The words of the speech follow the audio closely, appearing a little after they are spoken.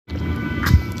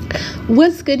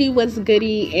What's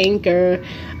goody, Anchor?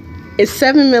 It's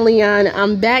 7 million.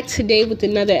 I'm back today with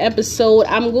another episode.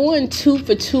 I'm going 2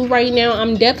 for 2 right now.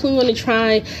 I'm definitely going to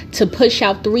try to push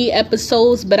out 3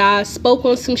 episodes, but I spoke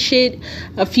on some shit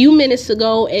a few minutes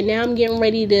ago, and now I'm getting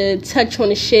ready to touch on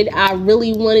the shit I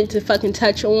really wanted to fucking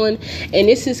touch on. And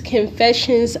this is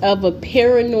Confessions of a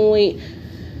Paranoid...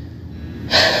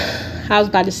 I was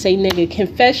about to say nigga.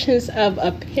 Confessions of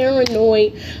a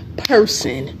Paranoid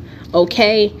Person.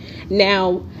 Okay?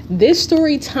 Now, this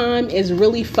story time is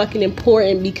really fucking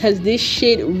important because this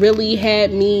shit really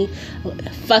had me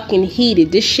fucking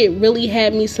heated. This shit really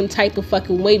had me some type of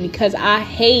fucking way because I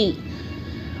hate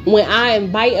when I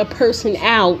invite a person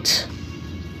out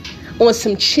on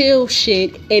some chill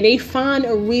shit and they find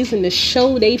a reason to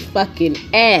show they fucking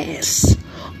ass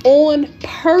on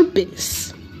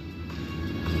purpose.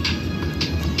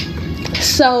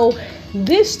 So,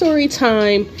 this story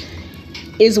time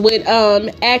is with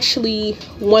actually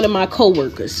one of my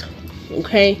coworkers.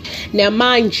 Okay, now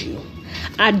mind you,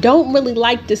 I don't really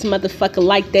like this motherfucker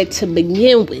like that to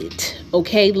begin with.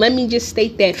 Okay, let me just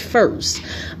state that first.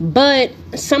 But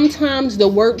sometimes the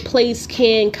workplace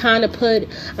can kind of put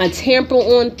a tamper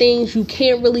on things. You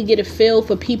can't really get a feel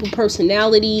for people's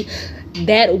personality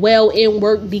that well in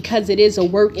work because it is a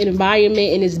work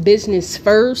environment and it's business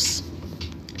first.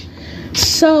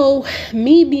 So,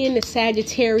 me being the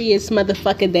Sagittarius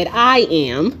motherfucker that I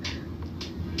am,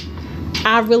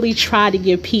 I really try to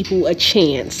give people a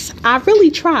chance. I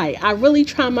really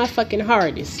try my fucking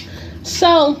hardest.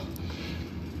 So,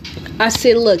 I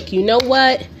said, look, you know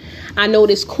what? I know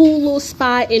this cool little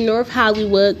spot in North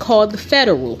Hollywood called the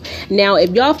Federal. Now,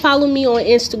 if y'all follow me on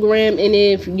Instagram and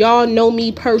if y'all know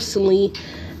me personally,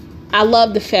 I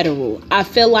love the Federal. I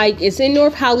feel like it's in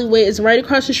North Hollywood. It's right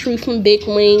across the street from Big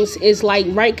Wings. It's like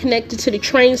right connected to the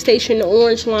train station, the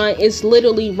Orange Line. It's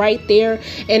literally right there.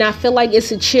 And I feel like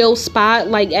it's a chill spot.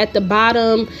 Like at the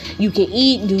bottom, you can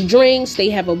eat, do drinks. They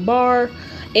have a bar.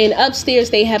 And upstairs,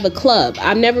 they have a club.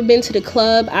 I've never been to the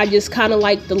club. I just kind of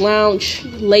like the lounge,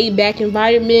 laid back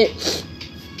environment.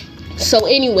 So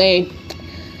anyway,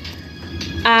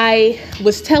 I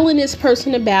was telling this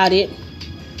person about it.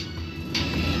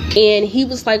 And he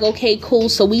was like, okay, cool.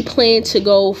 So we plan to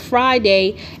go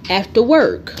Friday after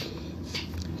work.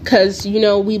 Because, you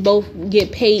know, we both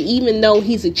get paid, even though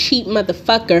he's a cheap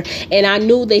motherfucker. And I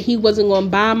knew that he wasn't going to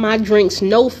buy my drinks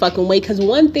no fucking way. Because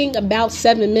one thing about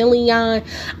 7 million,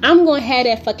 I'm going to have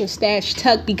that fucking stash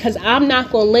tucked. Because I'm not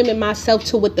going to limit myself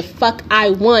to what the fuck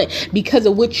I want because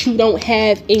of what you don't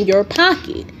have in your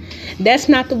pocket. That's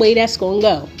not the way that's going to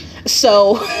go.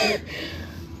 So,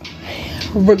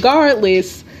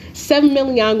 regardless, 7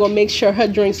 million, I'm gonna make sure her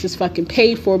drinks is fucking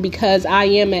paid for because I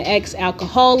am an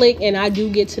ex-alcoholic and I do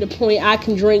get to the point I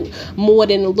can drink more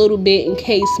than a little bit in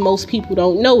case most people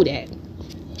don't know that.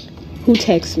 Who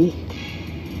texts me?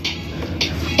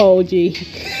 Oh, gee.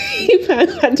 He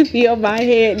probably got to be on my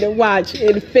head to watch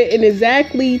and fit in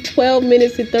exactly 12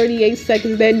 minutes and 38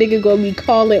 seconds. That nigga gonna be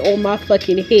calling on my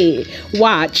fucking head.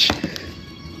 Watch.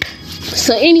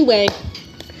 So anyway,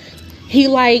 he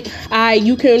like,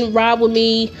 you can ride with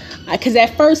me. Because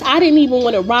at first, I didn't even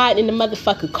want to ride in the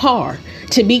motherfucking car.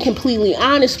 To be completely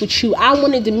honest with you, I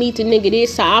wanted to meet the nigga there,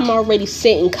 so I'm already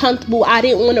sitting comfortable. I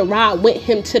didn't want to ride with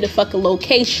him to the fucking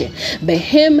location. But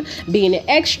him, being an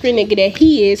extra nigga that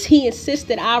he is, he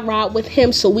insisted I ride with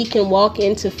him so we can walk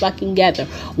into fucking together.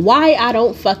 Why? I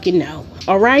don't fucking know.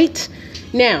 Alright?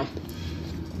 Now,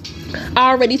 I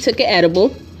already took an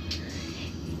edible.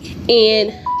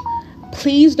 And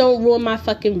please don't ruin my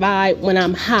fucking vibe when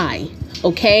I'm high.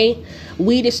 Okay?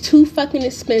 Weed is too fucking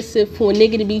expensive for a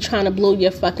nigga to be trying to blow your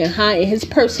fucking high, and his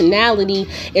personality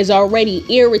is already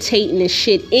irritating and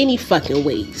shit any fucking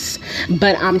ways.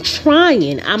 But I'm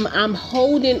trying. I'm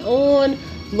holding on.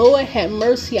 Lord have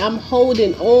mercy. I'm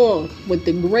holding on with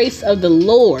the grace of the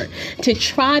Lord to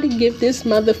try to give this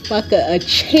motherfucker a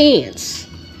chance.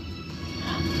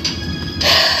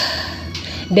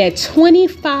 That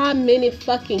 25-minute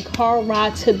fucking car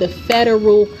ride to the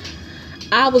Federal,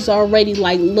 I was already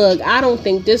like, look, I don't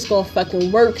think this gonna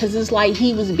fucking work. Because it's like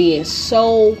he was being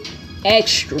so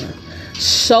extra,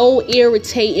 so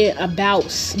irritating about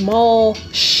small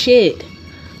shit.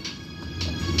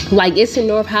 Like, it's in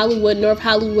North Hollywood. North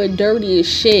Hollywood dirty as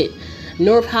shit.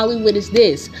 North Hollywood is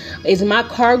this. Is my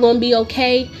car gonna be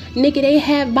okay? Nigga, they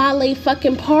have valet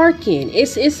fucking parking.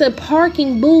 It's a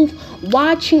parking booth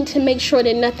watching to make sure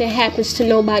that nothing happens to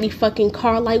nobody fucking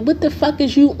car. Like, what the fuck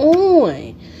is you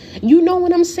on? You know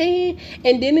what I'm saying?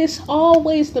 And then it's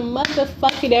always the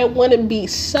motherfucker that want to be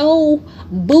so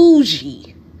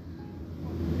bougie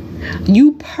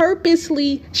You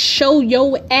purposely show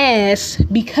your ass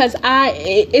because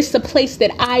it's the place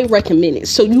that I recommend it.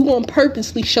 So you gonna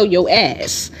purposely show your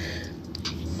ass.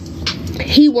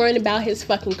 He worrying about his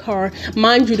fucking car.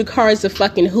 Mind you, the car is a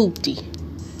fucking hoopty.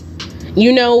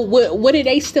 You know, what are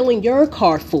they stealing your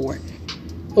car for?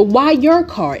 Why your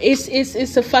car?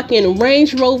 It's a fucking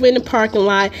Range Rover in the parking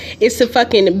lot. It's a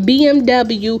fucking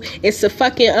BMW. It's a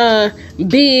fucking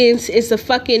Benz. It's a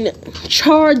fucking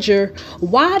Charger.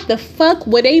 Why the fuck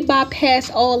would they bypass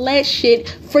all that shit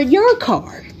for your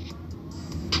car?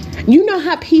 You know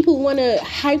how people want to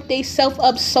hype themselves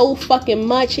up so fucking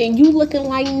much and you looking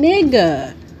like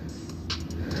nigga.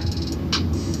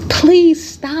 Please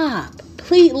stop.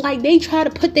 Like they try to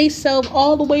put themselves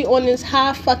all the way on this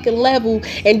high fucking level,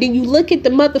 and then you look at the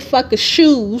motherfucker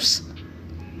shoes.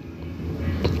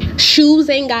 Shoes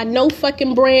ain't got no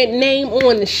fucking brand name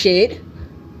on the shit.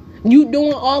 You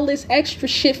doing all this extra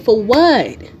shit for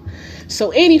what?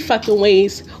 So any fucking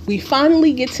ways, we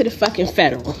finally get to the fucking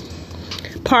federal.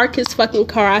 Park his fucking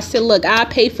car. I said, look, I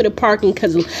pay for the parking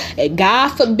because God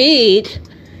forbid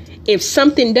if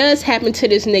something does happen to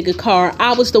this nigga car,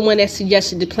 I was the one that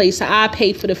suggested the place, so I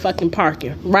paid for the fucking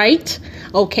parking, right?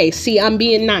 Okay, see, I'm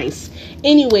being nice.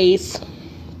 Anyways,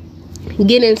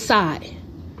 get inside.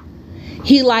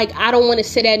 He like, I don't want to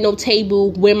sit at no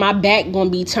table where my back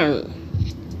gonna be turned.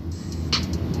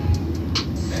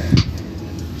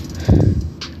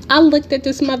 I looked at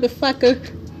this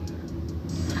motherfucker.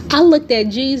 I looked at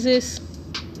Jesus.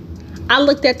 I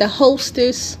looked at the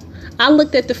hostess. I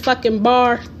looked at the fucking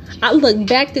bar. I look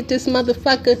back at this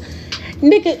motherfucker.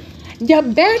 Nigga, your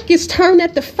back is turned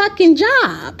at the fucking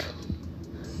job.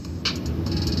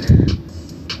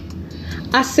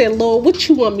 I said, Lord, what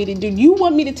you want me to do? You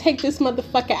want me to take this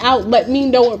motherfucker out? Let me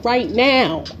know it right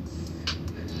now.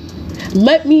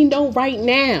 Let me know right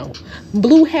now.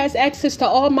 Blue has access to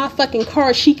all my fucking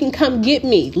cars. She can come get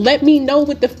me. Let me know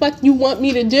what the fuck you want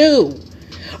me to do.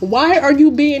 Why are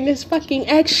you being this fucking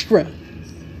extra?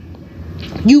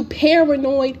 You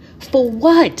paranoid for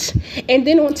what? And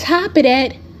then on top of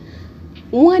that,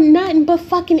 wasn't nothing but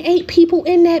fucking 8 people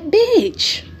in that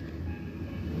bitch,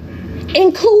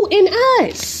 including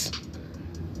us.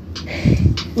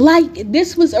 Like,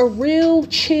 this was a real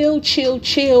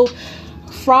chill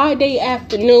Friday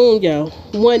afternoon, yo.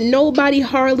 Wasn't nobody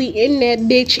hardly in that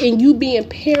bitch, and you being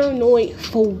paranoid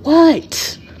for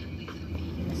what?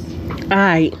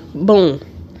 Alright, boom.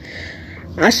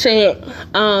 I said,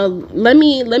 let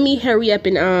me hurry up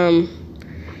and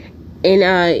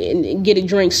get a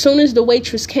drink. Soon as the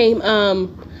waitress came,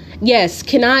 yes,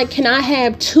 can I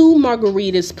have 2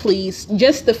 margaritas, please?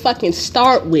 Just to fucking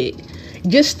start with.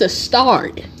 Just to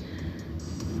start.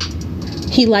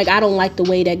 He like, I don't like the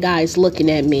way that guy's looking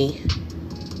at me.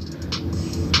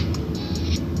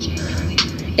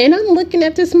 And I'm looking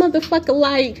at this motherfucker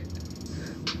like,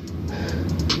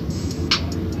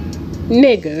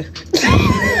 nigga.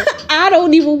 I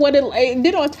don't even want to.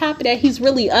 Then on top of that, he's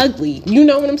really ugly. You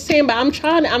know what I'm saying? But I'm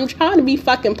trying to be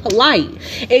fucking polite.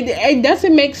 It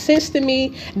doesn't make sense to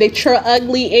me that you're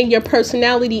ugly and your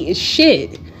personality is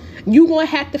shit. You gonna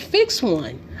have to fix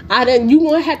one. You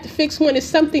gonna have to fix one. It's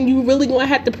something you really gonna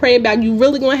have to pray about. You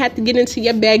really gonna have to get into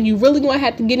your bag. You really gonna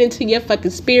have to get into your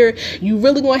fucking spirit. You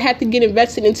really gonna have to get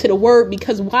invested into the word,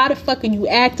 because why the fuck are you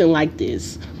acting like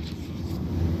this?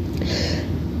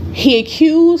 He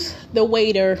accused the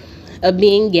waiter of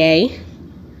being gay.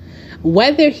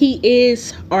 Whether he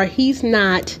is or he's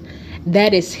not,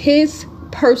 that is his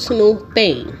personal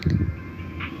thing.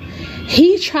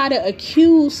 He tried to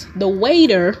accuse the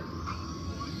waiter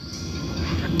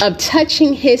of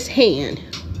touching his hand.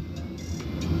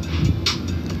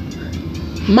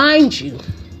 Mind you,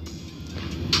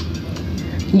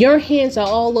 your hands are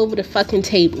all over the fucking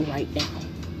table right now.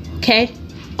 Okay?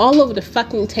 All over the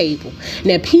fucking table.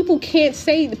 Now, people can't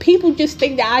say, people just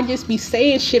think that I just be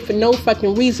saying shit for no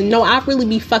fucking reason. No, I really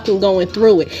be fucking going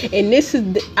through it. And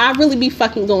I really be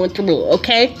fucking going through it,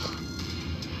 okay?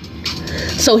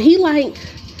 So he like,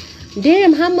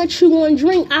 damn, how much you gonna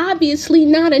drink? Obviously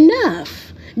not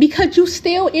enough, because you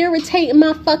still irritating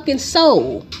my fucking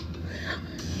soul.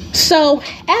 So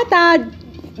after I,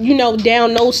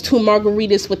 down those 2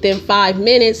 margaritas within 5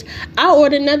 minutes, I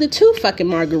ordered another 2 fucking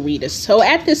margaritas. So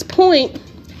at this point,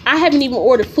 I haven't even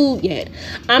ordered food yet.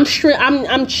 I'm throwing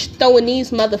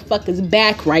these motherfuckers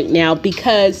back right now,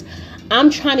 because I'm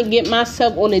trying to get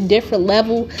myself on a different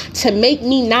level to make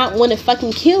me not want to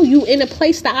fucking kill you in a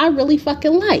place that I really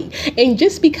fucking like. And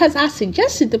just because I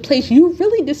suggested the place, you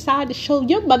really decide to show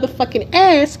your motherfucking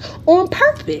ass on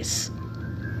purpose.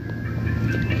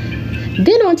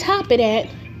 Then on top of that,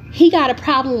 he got a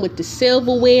problem with the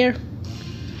silverware.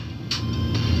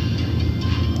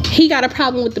 He got a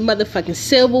problem with the motherfucking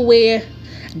silverware,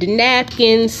 the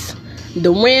napkins, the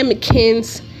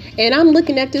ramekins. And I'm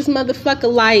looking at this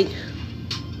motherfucker like,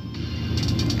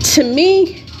 to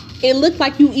me, it looked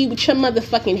like you eat with your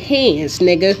motherfucking hands,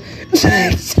 nigga.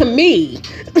 To me.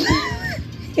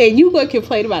 And you gonna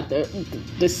complain about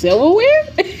the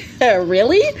silverware?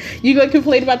 Really? You gonna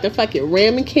complain about the fucking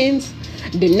ramekins?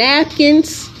 The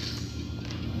napkins?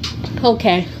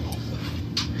 Okay.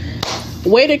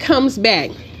 Waiter comes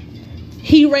back.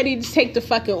 He ready to take the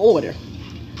fucking order.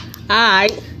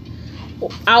 Alright.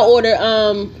 I'll order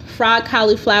fried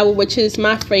cauliflower, which is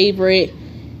my favorite.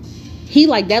 He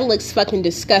like, that looks fucking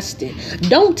disgusting.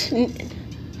 Don't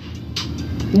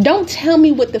tell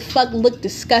me what the fuck look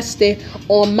disgusting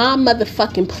on my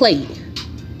motherfucking plate.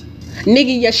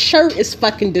 Nigga, your shirt is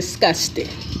fucking disgusting.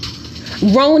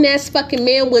 Grown ass fucking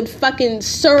man with fucking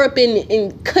syrup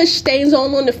and kush stains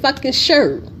on the fucking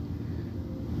shirt.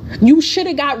 You should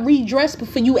have got redressed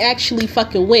before you actually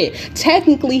fucking went.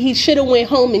 Technically, he should have went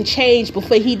home and changed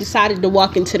before he decided to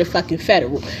walk into the fucking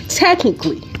Federal.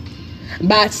 Technically.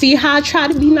 But see how I try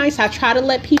to be nice? I try to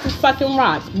let people fucking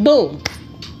rock. Boom.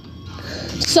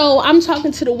 So I'm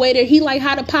talking to the waiter. He like,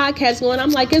 how the podcast going?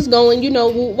 I'm like, it's going,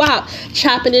 wow.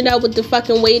 Chopping it up with the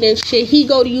fucking waiter and shit. He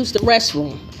go to use the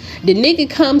restroom. The nigga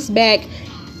comes back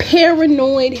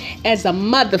paranoid as a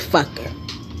motherfucker.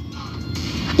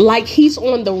 Like he's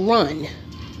on the run.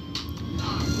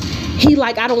 He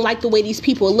like, I don't like the way these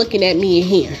people are looking at me in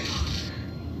here.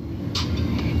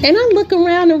 And I look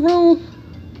around the room.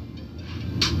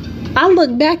 I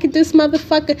look back at this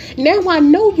motherfucker. Now I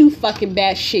know you fucking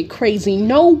batshit crazy.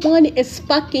 No one is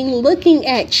fucking looking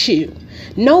at you.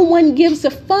 No one gives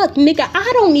a fuck, nigga.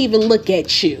 I don't even look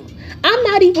at you. I'm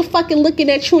not even fucking looking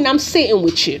at you, and I'm sitting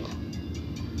with you.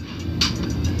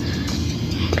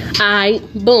 Alright,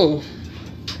 boom.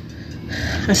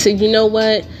 I said, you know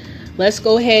what? Let's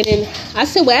go ahead and... I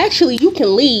said, well, actually, you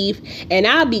can leave, and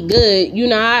I'll be good.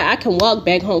 I can walk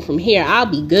back home from here. I'll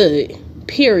be good.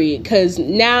 Period. Because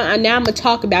now I'm going to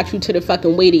talk about you to the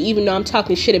fucking waiter, even though I'm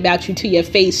talking shit about you to your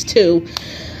face, too.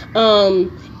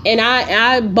 And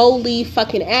I boldly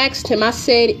fucking asked him, I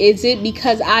said, is it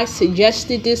because I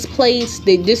suggested this place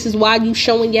that this is why you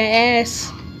showing your ass?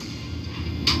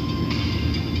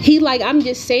 He like, I'm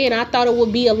just saying, I thought it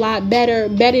would be a lot better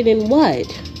than what?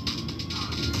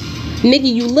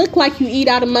 Nigga, you look like you eat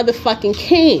out of motherfucking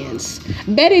cans.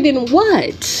 Better than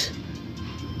what?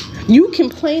 You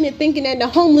complaining thinking that the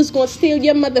homeless gonna steal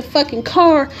your motherfucking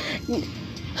car.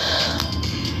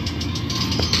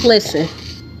 Listen.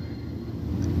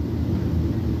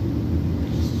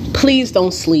 Please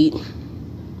don't sleep.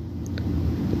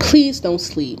 Please don't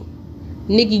sleep.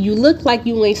 Nigga, you look like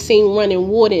you ain't seen running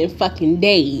water in fucking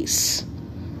days.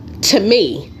 To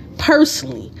me,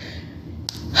 personally.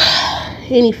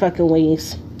 Any fucking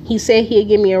ways. He said he'd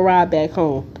give me a ride back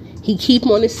home. He keep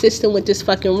on insisting with this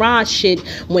fucking ride shit,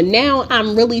 when now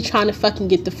I'm really trying to fucking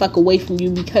get the fuck away from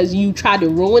you because you tried to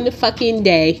ruin the fucking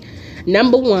day.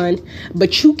 Number one,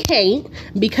 but you can't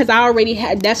because I already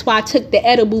had, that's why I took the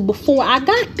edible before I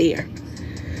got there.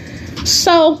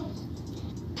 So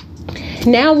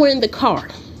now we're in the car.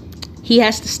 He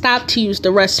has to stop to use the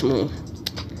restroom.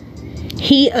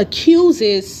 He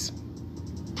accuses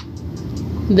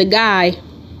the guy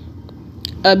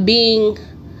of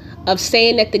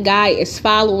saying that the guy is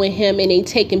following him and they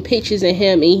taking pictures of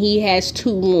him and he has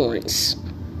 2 warrants.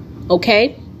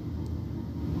 Okay?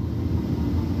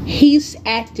 He's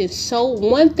acting so... The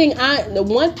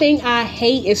one thing I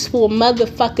hate is for a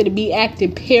motherfucker to be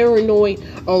acting paranoid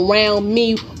around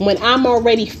me when I'm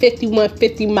already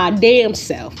 5150 my damn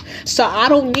self. So I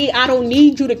don't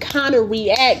need you to kind of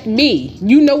react me.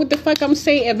 You know what the fuck I'm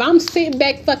saying? If I'm sitting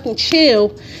back fucking chill,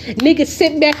 nigga,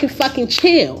 sit back and fucking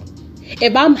chill.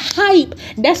 If I'm hype,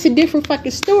 that's a different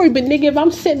fucking story. But nigga, if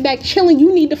I'm sitting back chilling,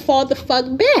 you need to fall the fuck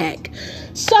back.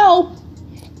 So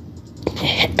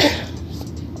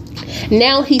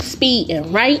now he's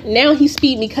speeding, right? Now he's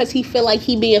speeding because he feel like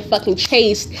he being fucking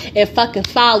chased and fucking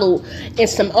followed and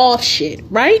some off shit,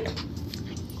 right?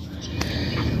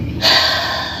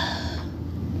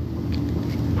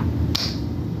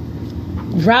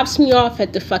 Drops me off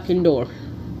at the fucking door.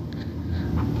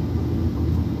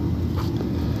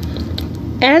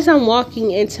 As I'm walking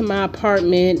into my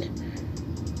apartment,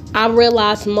 I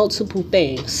realized multiple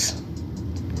things.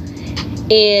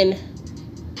 And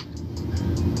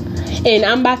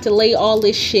I'm about to lay all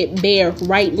this shit bare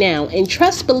right now. And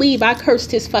trust, believe, I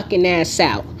cursed his fucking ass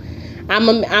out. I'm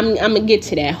gonna get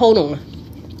to that. Hold on.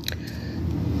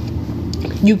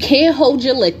 You can't hold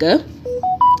your liquor.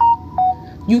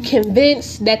 You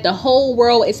convinced that the whole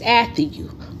world is after you.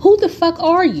 Who the fuck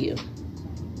are you?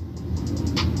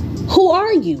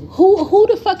 are you? Who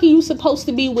the fuck are you supposed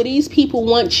to be where these people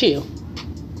want you?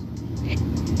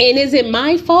 And is it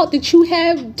my fault that you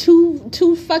have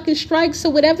two fucking strikes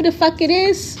or whatever the fuck it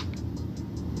is?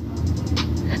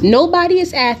 Nobody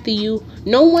is after you.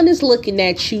 No one is looking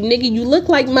at you. Nigga, you look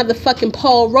like motherfucking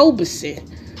Paul Robeson.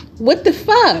 What the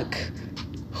fuck?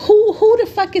 Who the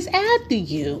fuck is after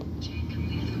you?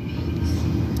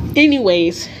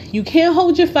 Anyways, you can't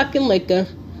hold your fucking liquor.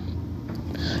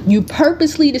 You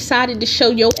purposely decided to show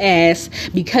your ass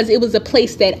because it was a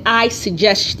place that I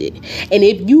suggested. And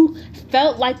if you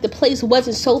felt like the place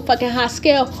wasn't so fucking high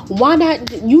scale, why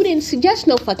not? You didn't suggest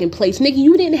no fucking place, nigga.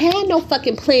 You didn't have no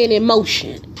fucking plan in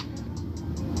motion.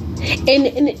 And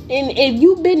if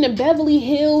you've been to Beverly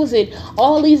Hills and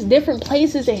all these different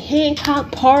places in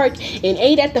Hancock Park and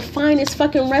ate at the finest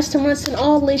fucking restaurants and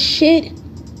all this shit,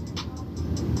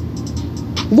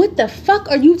 what the fuck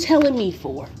are you telling me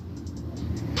for?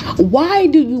 Why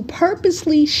do you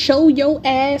purposely show your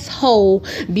asshole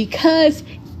because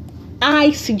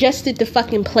I suggested the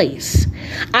fucking place?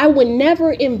 I would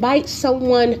never invite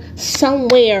someone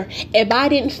somewhere if I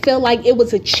didn't feel like it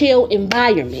was a chill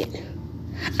environment.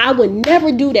 I would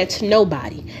never do that to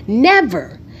nobody.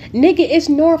 Never. Nigga, it's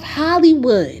North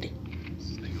Hollywood.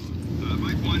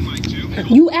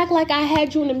 You act like I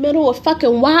had you in the middle of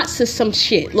fucking Watts or some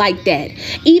shit like that.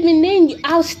 Even then,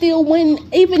 I'll still win.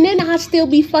 Even then, I'll still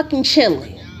be fucking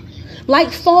chilling.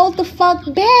 Like, fall the fuck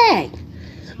back.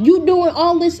 You doing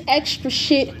all this extra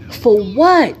shit for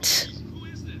what?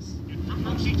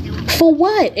 For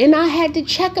what? And I had to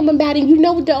check him about it. You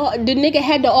know what the nigga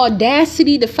had the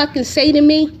audacity to fucking say to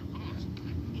me?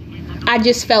 I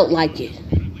just felt like it.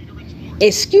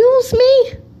 Excuse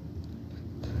me?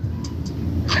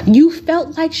 You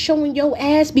felt like showing your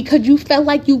ass because you felt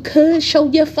like you could show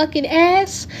your fucking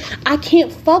ass? I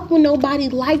can't fuck with nobody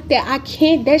like that. I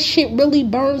can't. That shit really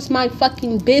burns my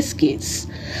fucking biscuits.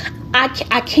 I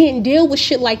can't deal with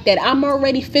shit like that. I'm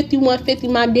already 5150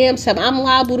 my damn self. I'm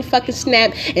liable to fucking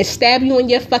snap and stab you in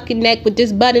your fucking neck with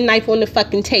this butter knife on the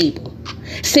fucking table.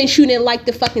 Since you didn't like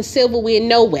the fucking silverware,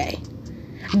 no way.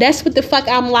 That's what the fuck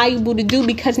I'm liable to do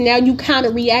because now you kind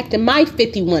of react to my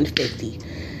 5150.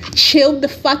 Chill the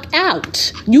fuck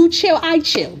out. You chill, I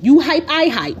chill. You hype, I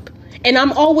hype. And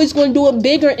I'm always going to do it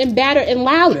bigger and badder and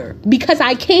louder because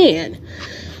I can.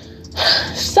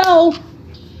 So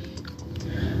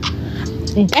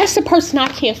that's the person I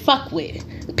can't fuck with.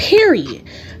 Period.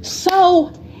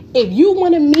 So if you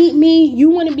want to meet me, you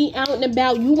want to be out and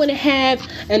about, you want to have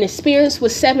an experience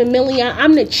with 7 million,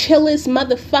 I'm the chillest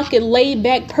motherfucking laid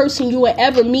back person you will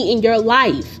ever meet in your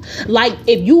life. Like,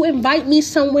 if you invite me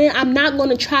somewhere, I'm not going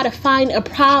to try to find a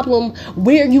problem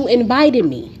where you invited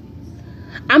me.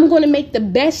 I'm going to make the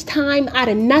best time out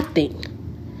of nothing.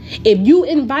 If you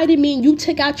invited me and you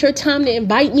took out your time to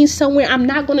invite me somewhere, I'm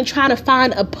not going to try to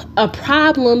find a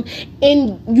problem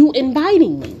in you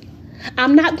inviting me.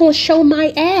 I'm not going to show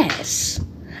my ass.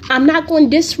 I'm not going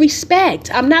to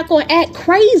disrespect. I'm not going to act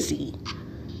crazy.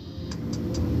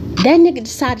 That nigga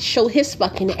decided to show his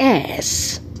fucking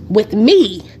ass with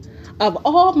me, of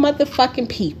all motherfucking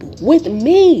people, with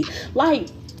me. Like,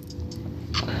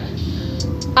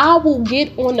 I will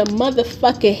get on the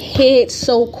motherfucking head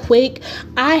so quick.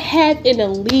 I have an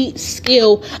elite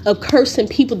skill of cursing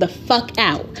people the fuck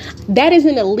out. That is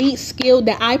an elite skill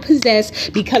that I possess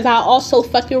because I also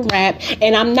fucking rap,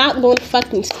 and I'm not going to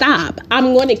fucking stop.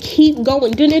 I'm going to keep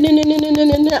going.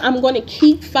 I'm going to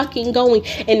keep fucking going.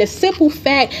 And the simple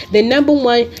fact that, number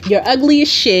one, you're ugly as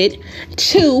shit.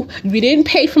 2, you didn't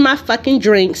pay for my fucking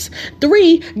drinks.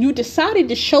 3, you decided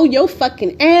to show your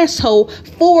fucking asshole.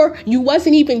 4, you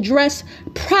wasn't even dressed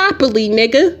properly,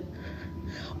 nigga.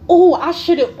 I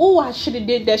should have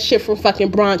did that shit from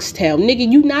fucking Bronx Tale.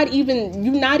 Nigga, you not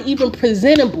even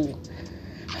presentable.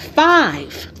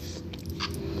 5,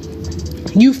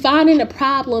 you finding a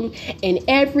problem in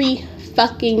every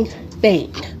fucking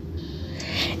thing.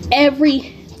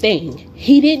 Everything.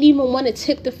 He didn't even want to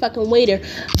tip the fucking waiter,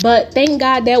 but thank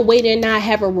God that waiter and I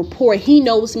have a rapport. He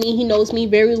knows me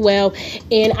very well,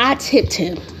 and I tipped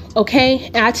him. Okay?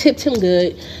 And I tipped him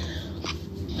good.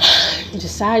 You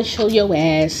decide to show your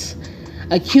ass.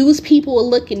 Accuse people of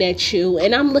looking at you.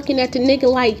 And I'm looking at the nigga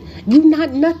like, you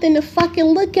not nothing to fucking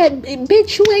look at.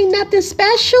 Bitch, you ain't nothing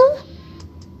special.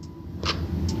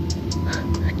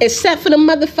 Except for the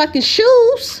motherfucking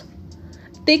shoes.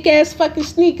 Thick ass fucking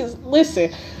sneakers.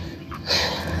 Listen.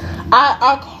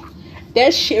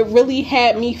 That shit really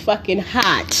had me fucking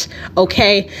hot.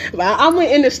 Okay? I'm gonna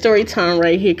end the story time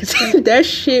right here because that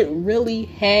shit really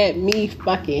had me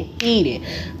fucking heated.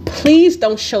 Please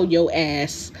don't show your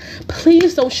ass.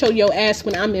 Please don't show your ass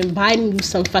when I'm inviting you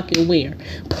some fucking where.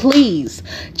 Please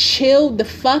chill the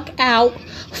fuck out.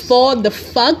 Fall the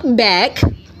fuck back.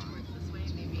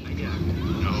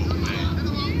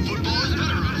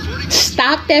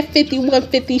 Stop that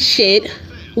 5150 shit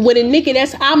with a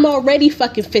nigga I'm already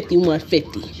fucking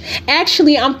 5150.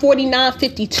 Actually, I'm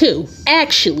 4952.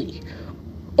 Actually,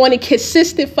 on a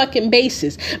consistent fucking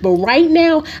basis. But right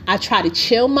now, I try to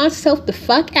chill myself the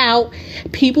fuck out.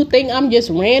 People think I'm just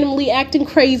randomly acting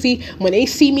crazy when they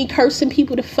see me cursing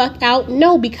people the fuck out.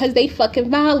 No, because they fucking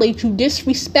violate. You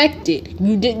disrespected.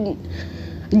 You didn't.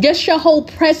 Just your whole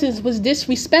presence was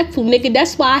disrespectful, nigga.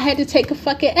 That's why I had to take a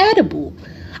fucking edible.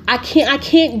 I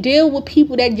can't deal with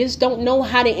people that just don't know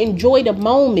how to enjoy the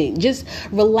moment. Just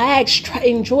relax,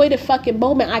 enjoy the fucking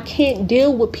moment. I can't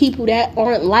deal with people that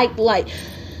aren't like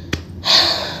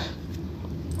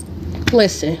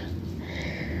listen.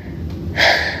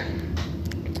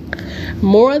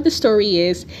 More of the story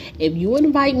is, if you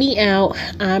invite me out,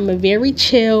 I'm a very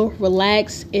chill,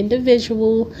 relaxed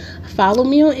individual. Follow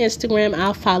me on Instagram.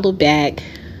 I'll follow back.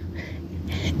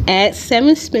 At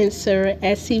 7 Spencer,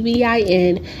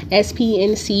 SCVIN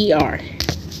SPNCER.